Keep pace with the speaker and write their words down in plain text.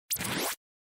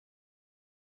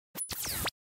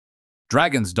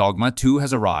Dragon's Dogma 2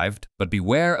 has arrived, but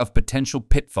beware of potential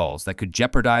pitfalls that could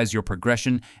jeopardize your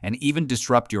progression and even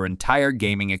disrupt your entire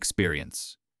gaming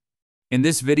experience. In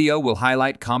this video, we'll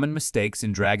highlight common mistakes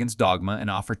in Dragon's Dogma and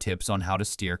offer tips on how to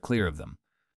steer clear of them.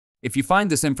 If you find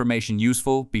this information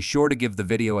useful, be sure to give the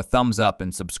video a thumbs up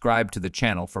and subscribe to the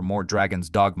channel for more Dragon's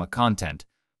Dogma content.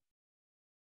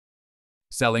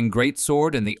 Selling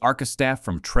Greatsword and the Archistaff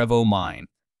from Trevo Mine.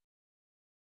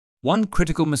 One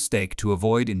critical mistake to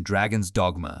avoid in Dragon's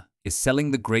Dogma is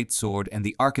selling the Greatsword and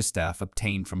the Archistaff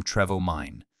obtained from Trevo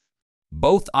Mine.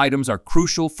 Both items are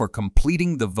crucial for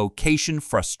completing the Vocation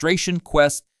Frustration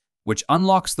quest, which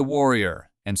unlocks the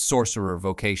Warrior and Sorcerer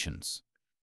vocations.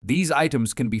 These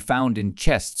items can be found in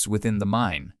chests within the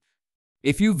mine.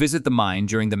 If you visit the mine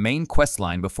during the main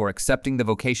questline before accepting the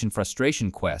Vocation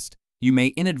Frustration quest, you may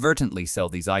inadvertently sell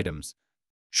these items.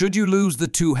 Should you lose the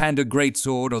two-handed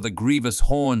Greatsword or the Grievous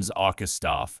Horns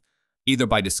Archistaff, either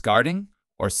by discarding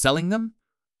or selling them,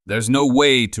 there's no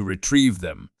way to retrieve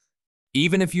them.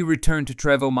 Even if you return to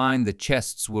Trevo Mine, the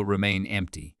chests will remain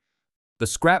empty. The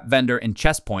scrap vendor in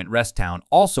Chestpoint Rest Town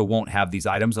also won't have these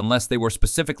items unless they were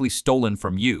specifically stolen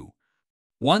from you.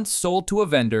 Once sold to a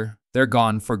vendor, they're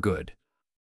gone for good.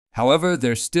 However,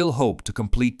 there's still hope to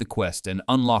complete the quest and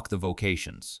unlock the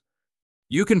vocations.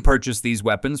 You can purchase these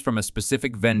weapons from a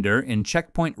specific vendor in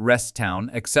Checkpoint Rest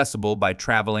Town, accessible by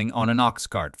traveling on an ox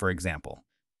cart, for example.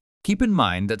 Keep in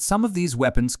mind that some of these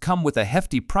weapons come with a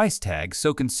hefty price tag,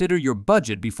 so consider your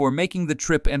budget before making the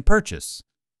trip and purchase.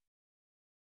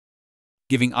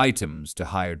 Giving items to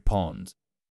hired pawns.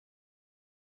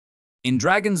 In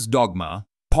Dragon's Dogma,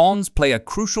 pawns play a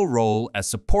crucial role as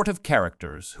supportive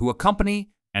characters who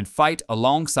accompany and fight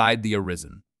alongside the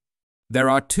Arisen. There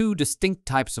are two distinct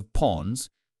types of pawns: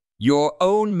 your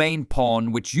own main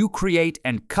pawn, which you create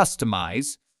and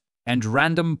customize, and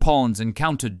random pawns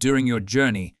encountered during your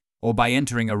journey or by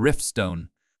entering a rift stone.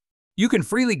 You can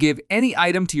freely give any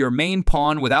item to your main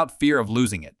pawn without fear of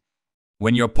losing it.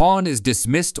 When your pawn is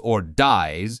dismissed or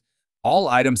dies, all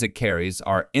items it carries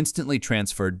are instantly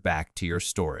transferred back to your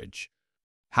storage.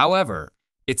 However,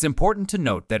 it's important to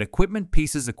note that equipment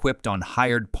pieces equipped on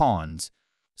hired pawns,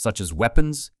 such as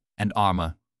weapons and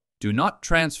armor, do not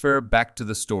transfer back to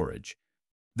the storage.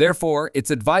 Therefore, it's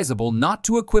advisable not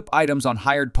to equip items on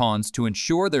hired pawns to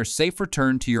ensure their safe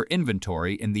return to your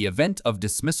inventory in the event of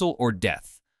dismissal or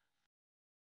death.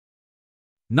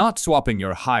 Not swapping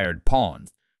your hired pawns.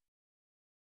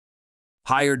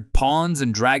 Hired pawns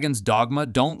in Dragon's Dogma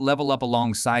don't level up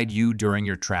alongside you during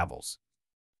your travels.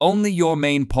 Only your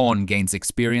main pawn gains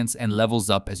experience and levels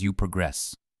up as you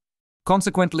progress.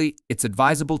 Consequently, it's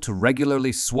advisable to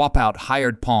regularly swap out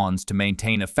hired pawns to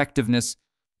maintain effectiveness,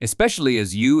 especially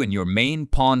as you and your main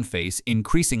pawn face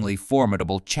increasingly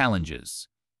formidable challenges.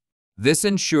 This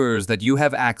ensures that you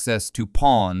have access to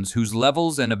pawns whose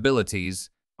levels and abilities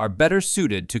are better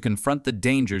suited to confront the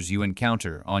dangers you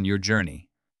encounter on your journey.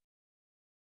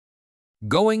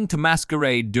 Going to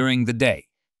Masquerade during the day.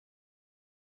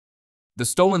 The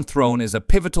Stolen Throne is a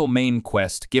pivotal main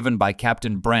quest given by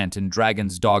Captain Brant in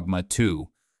Dragon's Dogma 2.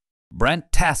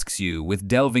 Brant tasks you with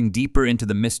delving deeper into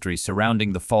the mystery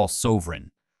surrounding the false sovereign.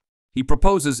 He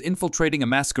proposes infiltrating a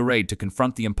masquerade to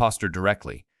confront the imposter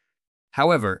directly.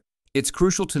 However, it's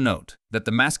crucial to note that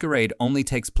the masquerade only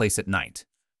takes place at night.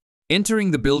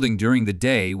 Entering the building during the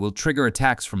day will trigger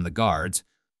attacks from the guards,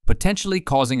 potentially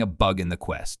causing a bug in the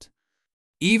quest.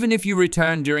 Even if you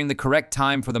return during the correct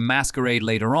time for the masquerade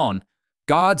later on,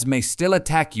 guards may still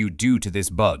attack you due to this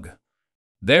bug.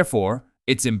 Therefore,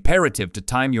 it's imperative to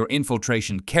time your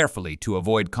infiltration carefully to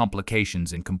avoid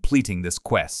complications in completing this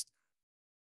quest.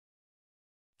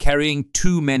 Carrying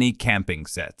too many camping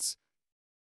sets.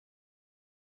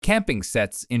 Camping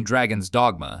sets in Dragon's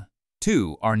Dogma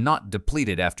 2 are not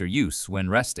depleted after use when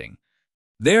resting.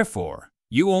 Therefore,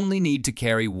 you only need to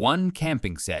carry one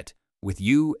camping set with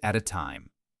you at a time.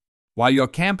 While your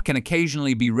camp can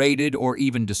occasionally be raided or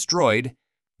even destroyed,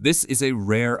 this is a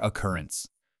rare occurrence.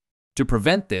 To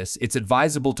prevent this, it's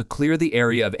advisable to clear the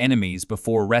area of enemies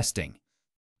before resting.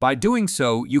 By doing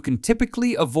so, you can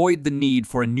typically avoid the need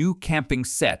for a new camping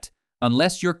set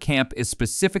unless your camp is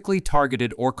specifically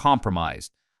targeted or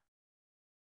compromised.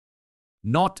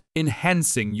 Not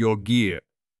enhancing your gear.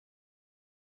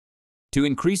 To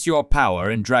increase your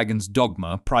power in Dragon's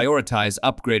Dogma, prioritize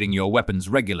upgrading your weapons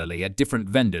regularly at different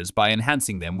vendors by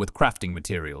enhancing them with crafting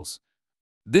materials.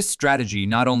 This strategy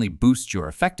not only boosts your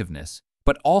effectiveness,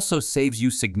 but also saves you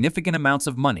significant amounts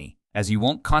of money, as you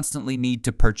won't constantly need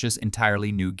to purchase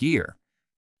entirely new gear.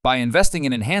 By investing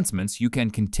in enhancements, you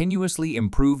can continuously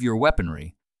improve your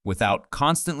weaponry without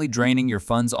constantly draining your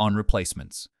funds on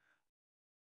replacements.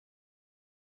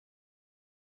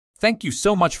 Thank you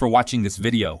so much for watching this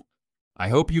video. I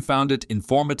hope you found it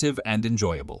informative and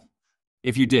enjoyable.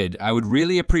 If you did, I would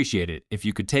really appreciate it if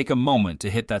you could take a moment to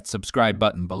hit that subscribe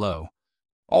button below.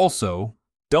 Also,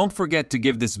 don't forget to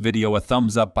give this video a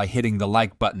thumbs up by hitting the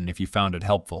like button if you found it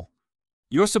helpful.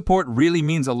 Your support really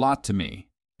means a lot to me,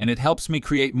 and it helps me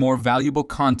create more valuable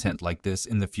content like this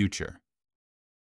in the future.